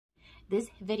This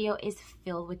video is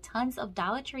filled with tons of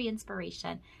Dollar Tree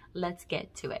inspiration. Let's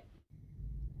get to it.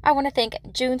 I want to thank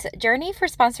June's Journey for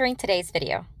sponsoring today's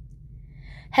video.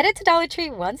 Headed to Dollar Tree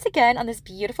once again on this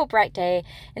beautiful bright day,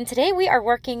 and today we are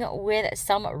working with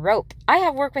some rope. I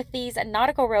have worked with these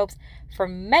nautical ropes for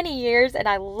many years and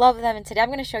I love them, and today I'm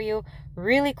going to show you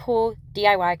really cool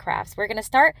DIY crafts. We're going to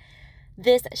start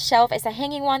this shelf. It's a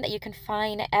hanging one that you can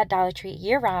find at Dollar Tree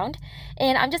year-round,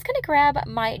 and I'm just going to grab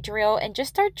my drill and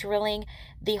just start drilling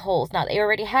the holes. Now they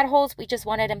already had holes, we just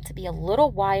wanted them to be a little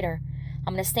wider.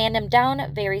 I'm going to sand them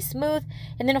down very smooth,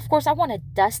 and then of course I want to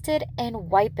dust it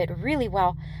and wipe it really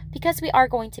well because we are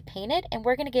going to paint it, and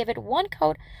we're going to give it one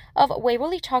coat of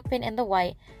Waverly chalk paint in the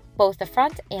white, both the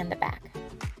front and the back.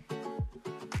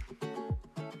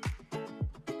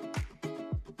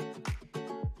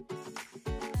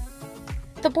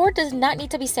 The board does not need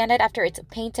to be sanded after it's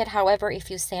painted. However, if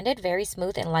you sand it very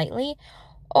smooth and lightly,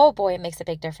 oh boy, it makes a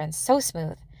big difference. So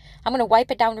smooth. I'm going to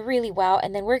wipe it down really well,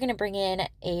 and then we're going to bring in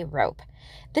a rope.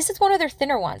 This is one of their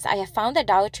thinner ones. I have found that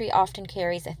Dollar Tree often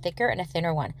carries a thicker and a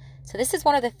thinner one. So this is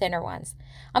one of the thinner ones.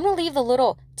 I'm going to leave the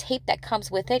little tape that comes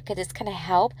with it because it's going to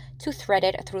help to thread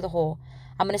it through the hole.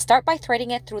 I'm going to start by threading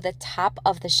it through the top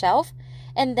of the shelf,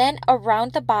 and then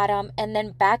around the bottom, and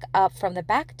then back up from the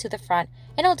back to the front,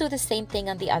 and I'll do the same thing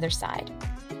on the other side.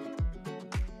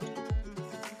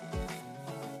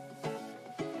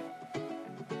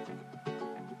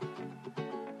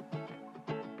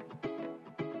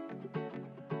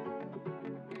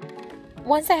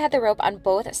 Once I had the rope on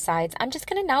both sides, I'm just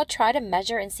going to now try to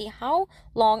measure and see how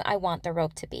long I want the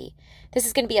rope to be. This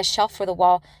is going to be a shelf for the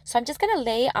wall, so I'm just going to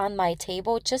lay on my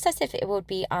table just as if it would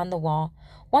be on the wall.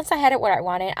 Once I had it where I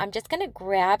wanted, I'm just going to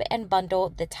grab and bundle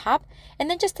the top, and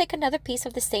then just take another piece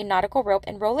of the same nautical rope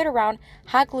and roll it around,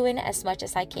 hot gluing as much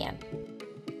as I can.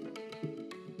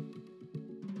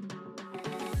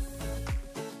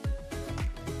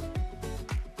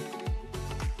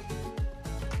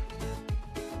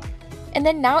 And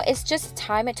then now it's just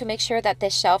time to make sure that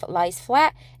this shelf lies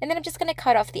flat, and then I'm just going to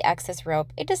cut off the excess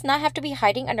rope. It does not have to be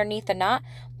hiding underneath the knot,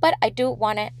 but I do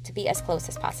want it to be as close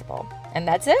as possible. And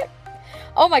that's it.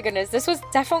 Oh my goodness, this was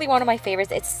definitely one of my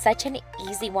favorites. It's such an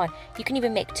easy one. You can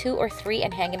even make 2 or 3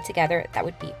 and hang them together. That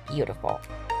would be beautiful.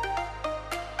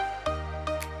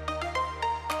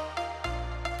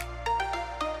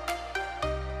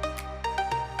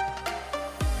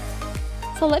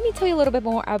 So let me tell you a little bit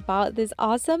more about this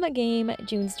awesome game,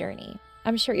 June's Journey.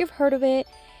 I'm sure you've heard of it,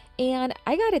 and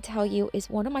I gotta tell you, it's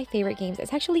one of my favorite games.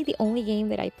 It's actually the only game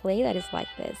that I play that is like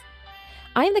this.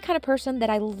 I am the kind of person that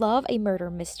I love a murder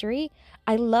mystery,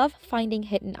 I love finding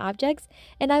hidden objects,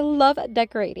 and I love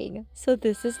decorating. So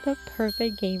this is the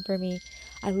perfect game for me.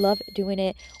 I love doing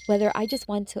it, whether I just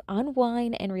want to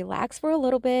unwind and relax for a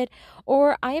little bit,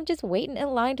 or I am just waiting in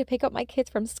line to pick up my kids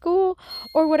from school,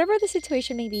 or whatever the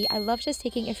situation may be. I love just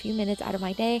taking a few minutes out of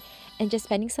my day and just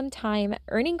spending some time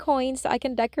earning coins so I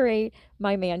can decorate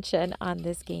my mansion on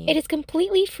this game. It is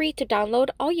completely free to download.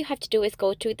 All you have to do is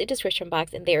go to the description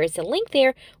box, and there is a link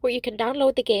there where you can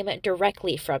download the game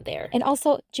directly from there. And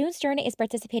also, June's Journey is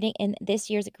participating in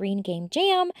this year's Green Game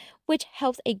Jam, which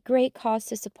helps a great cause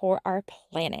to support our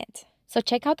planet. So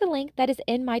check out the link that is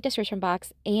in my description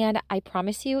box, and I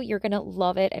promise you, you're going to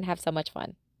love it and have so much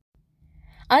fun.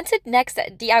 On to next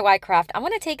DIY craft. I'm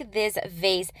going to take this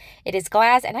vase. It is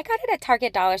glass, and I got it at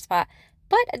Target Dollar Spot,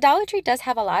 but Dollar Tree does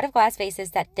have a lot of glass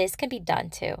vases that this can be done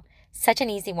to. Such an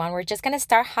easy one. We're just going to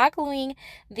start hot gluing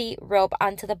the rope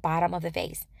onto the bottom of the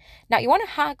vase. Now you want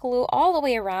to hot glue all the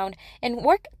way around and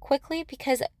work quickly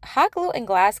because hot glue and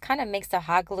glass kind of makes the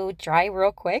hot glue dry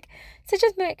real quick. So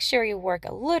just make sure you work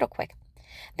a little quick.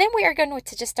 Then we are going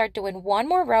to just start doing one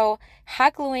more row,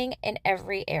 hot gluing in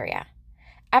every area.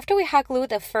 After we hot glue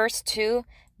the first 2,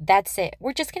 that's it.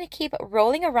 We're just going to keep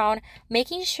rolling around,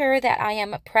 making sure that I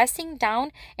am pressing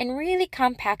down and really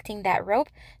compacting that rope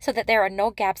so that there are no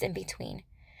gaps in between.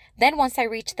 Then once I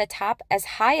reach the top, as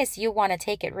high as you want to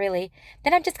take it really,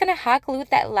 then I'm just going to hot glue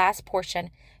that last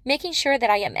portion, making sure that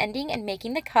I am ending and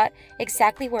making the cut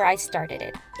exactly where I started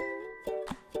it.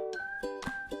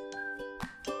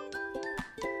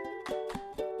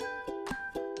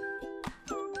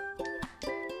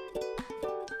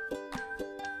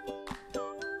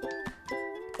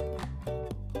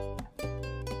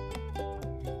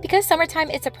 Because summertime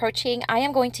is approaching, I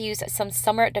am going to use some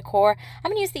summer decor.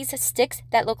 I'm going to use these sticks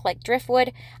that look like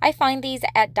driftwood. I find these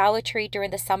at Dollar Tree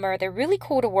during the summer. They're really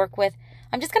cool to work with.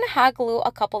 I'm just going to hot glue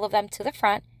a couple of them to the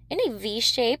front in a V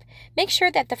shape. Make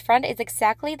sure that the front is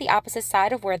exactly the opposite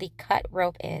side of where the cut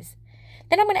rope is.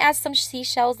 Then I'm going to add some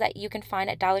seashells that you can find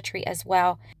at Dollar Tree as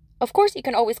well. Of course, you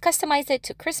can always customize it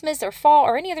to Christmas or fall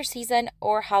or any other season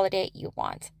or holiday you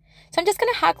want. So I'm just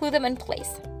going to hot glue them in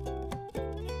place.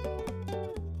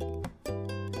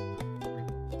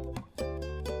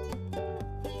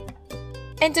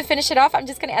 And to finish it off, I'm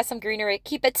just going to add some greenery.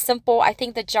 Keep it simple. I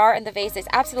think the jar and the vase is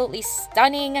absolutely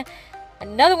stunning.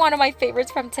 Another one of my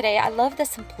favorites from today. I love the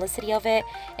simplicity of it,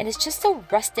 and it's just a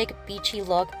rustic, beachy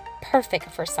look,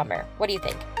 perfect for summer. What do you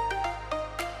think?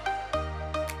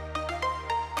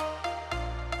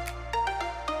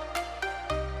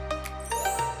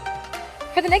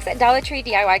 For the next Dollar Tree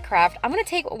DIY craft, I'm going to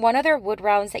take one of their wood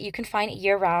rounds that you can find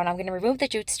year-round. I'm going to remove the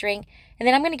jute string, and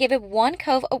then I'm going to give it one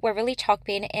coat of Waverly chalk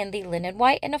paint in the linen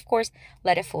white, and of course,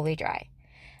 let it fully dry.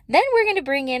 Then we're going to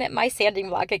bring in my sanding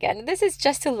block again. This is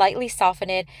just to lightly soften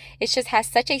it. It just has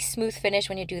such a smooth finish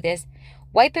when you do this.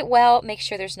 Wipe it well, make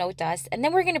sure there's no dust, and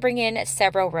then we're going to bring in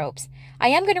several ropes. I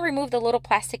am going to remove the little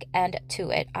plastic end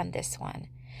to it on this one.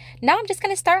 Now I'm just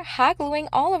going to start hot gluing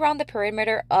all around the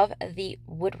perimeter of the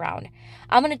wood round.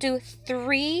 I'm going to do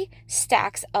 3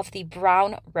 stacks of the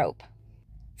brown rope.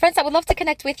 Friends, I would love to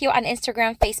connect with you on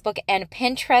Instagram, Facebook, and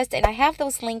Pinterest, and I have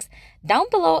those links down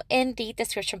below in the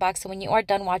description box, so when you are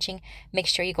done watching, make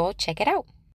sure you go check it out.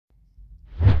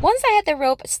 Once I had the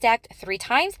rope stacked 3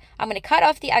 times, I'm going to cut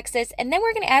off the excess, and then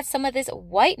we're going to add some of this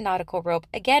white nautical rope,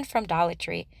 again from Dollar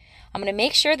Tree. I'm going to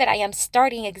make sure that I am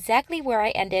starting exactly where I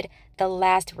ended the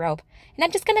last rope, and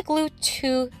I'm just going to glue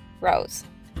 2 rows.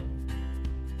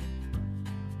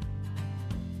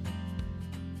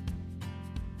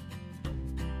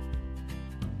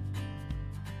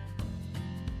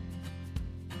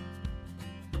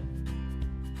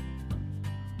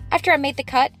 After I made the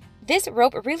cut, this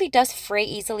rope really does fray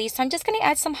easily, so I'm just going to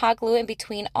add some hot glue in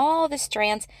between all the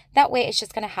strands. That way it's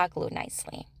just going to hot glue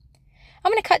nicely.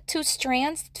 I'm going to cut 2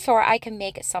 strands so I can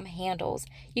make some handles.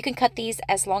 You can cut these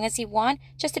as long as you want,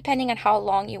 just depending on how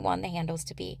long you want the handles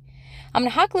to be. I'm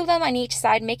going to hot glue them on each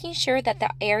side, making sure that the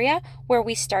area where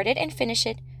we started and finished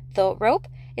it, the rope,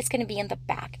 is going to be in the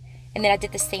back. And then I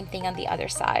did the same thing on the other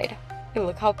side.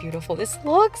 Look how beautiful this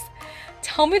looks.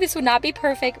 Tell me this would not be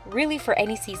perfect really for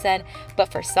any season,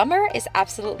 but for summer it's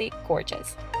absolutely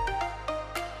gorgeous.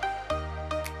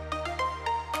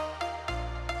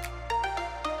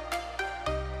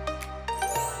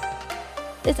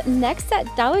 This next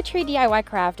Dollar Tree DIY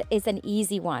craft is an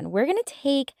easy one. We're going to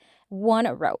take 1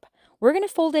 rope. We're going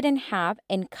to fold it in half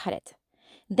and cut it.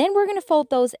 Then we're going to fold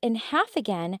those in half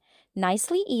again,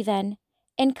 nicely even,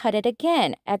 and cut it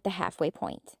again at the halfway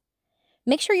point.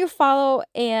 Make sure you follow,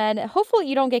 and hopefully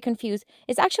you don't get confused.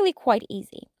 It's actually quite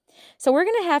easy. So we're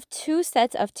going to have 2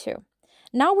 sets of 2.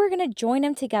 Now we're going to join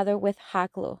them together with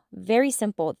hot glue. Very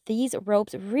simple. These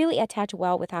ropes really attach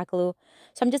well with hot glue.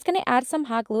 So I'm just going to add some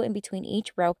hot glue in between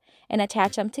each rope and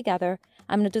attach them together.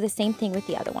 I'm going to do the same thing with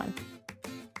the other one.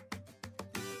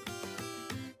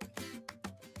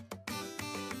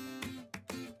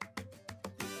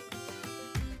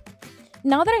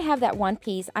 Now that I have that one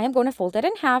piece, I am going to fold it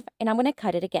in half and I'm going to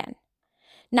cut it again.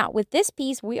 Now with this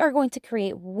piece, we are going to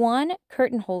create 1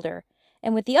 curtain holder,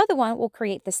 and with the other one, we'll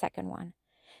create the second one.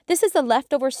 This is the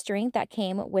leftover string that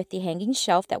came with the hanging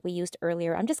shelf that we used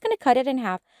earlier. I'm just going to cut it in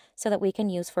half so that we can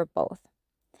use for both.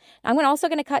 I'm also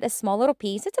going to cut a small little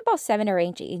piece. It's about 7 or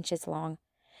 8 inches long.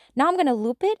 Now I'm going to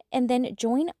loop it and then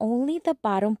join only the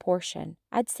bottom portion.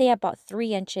 I'd say about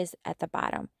 3 inches at the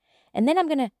bottom. And then I'm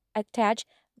going to attach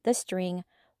the string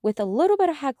with a little bit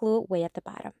of hot glue way at the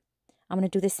bottom. I'm going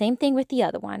to do the same thing with the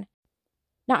other one.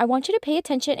 Now I want you to pay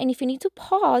attention, and if you need to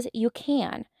pause, you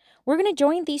can. We're going to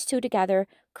join these 2 together,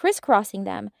 crisscrossing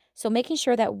them, so making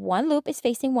sure that one loop is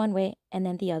facing one way and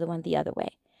then the other one the other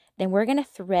way. Then we're going to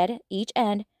thread each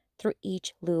end through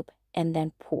each loop and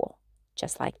then pull,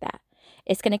 just like that.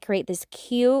 It's going to create this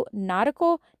cute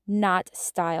nautical knot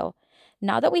style.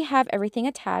 Now that we have everything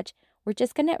attached, we're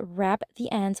just going to wrap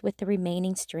the ends with the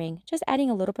remaining string, just adding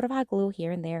a little bit of hot glue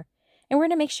here and there. And we're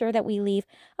going to make sure that we leave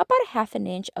about a 1/2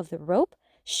 inch of the rope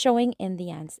showing in the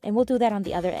ends. And we'll do that on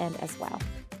the other end as well.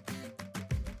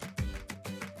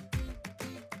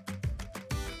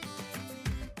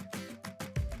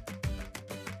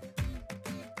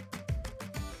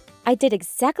 I did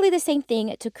exactly the same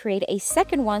thing to create a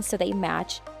second one so they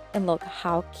match. And look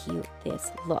how cute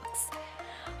this looks.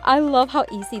 I love how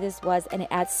easy this was, and it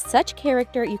adds such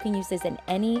character. You can use this in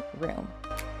any room.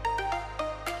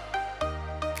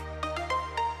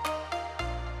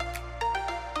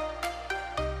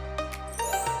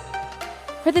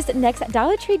 For this next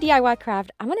Dollar Tree DIY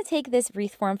craft, I'm going to take this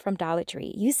wreath form from Dollar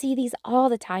Tree. You see these all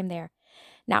the time there.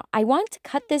 Now, I want to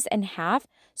cut this in half.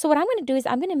 So what I'm going to do is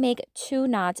I'm going to make 2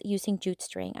 knots using jute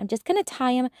string. I'm just going to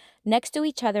tie them next to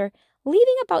each other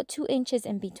leaving about 2 inches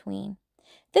in between.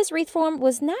 This wreath form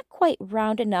was not quite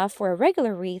round enough for a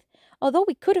regular wreath, although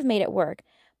we could have made it work.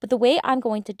 But the way I'm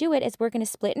going to do it is we're going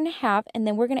to split in half and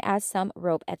then we're going to add some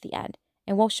rope at the end.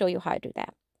 And we'll show you how to do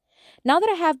that. Now that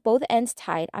I have both ends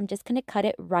tied, I'm just going to cut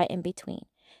it right in between.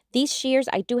 These shears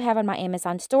I do have on my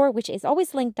Amazon store, which is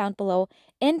always linked down below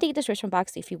in the description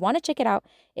box. So if you want to check it out,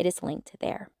 it is linked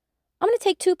there. I'm going to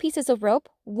take 2 pieces of rope.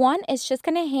 One is just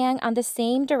going to hang on the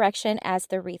same direction as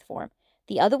the wreath form.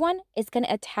 The other one is going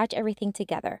to attach everything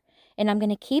together. And I'm going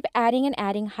to keep adding and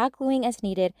adding, hot gluing as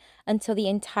needed until the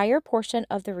entire portion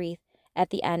of the wreath at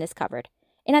the end is covered.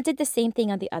 And I did the same thing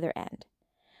on the other end.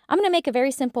 I'm going to make a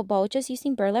very simple bow just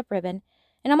using burlap ribbon.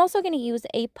 And I'm also going to use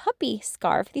a puppy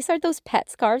scarf. These are those pet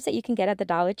scarves that you can get at the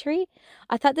Dollar Tree.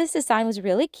 I thought this design was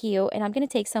really cute, and I'm going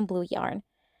to take some blue yarn.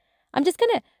 I'm just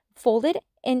going to fold it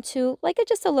into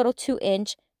just a little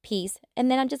 2-inch piece, and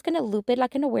then I'm just going to loop it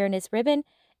like an awareness ribbon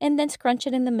and then scrunch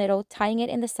it in the middle, tying it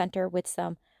in the center with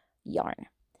some yarn.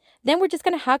 Then we're just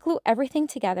going to hot glue everything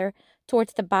together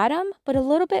towards the bottom, but a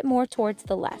little bit more towards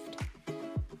the left.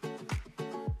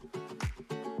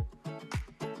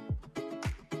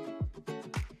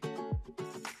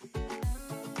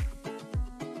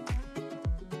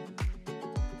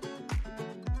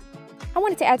 I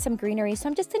wanted to add some greenery, so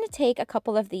I'm just going to take a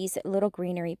couple of these little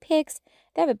greenery picks.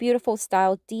 They have a beautiful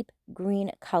style, deep green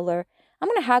color. I'm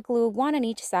going to hot glue one on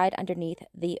each side underneath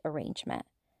the arrangement.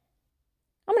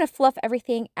 I'm going to fluff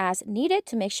everything as needed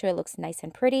to make sure it looks nice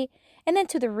and pretty. And then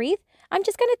to the wreath, I'm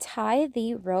just going to tie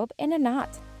the rope in a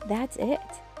knot. That's it.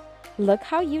 Look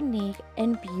how unique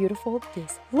and beautiful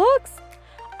this looks.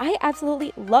 I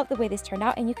absolutely love the way this turned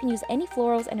out, and you can use any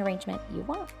florals and arrangement you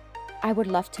want. I would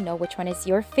love to know which one is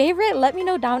your favorite. Let me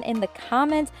know down in the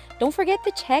comments. Don't forget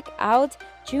to check out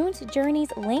June's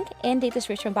Journey's link in the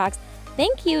description box.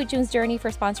 Thank you, June's Journey, for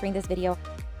sponsoring this video.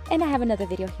 And I have another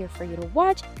video here for you to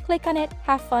watch. Click on it,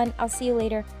 have fun. I'll see you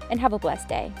later, and have a blessed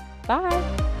day.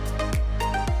 Bye.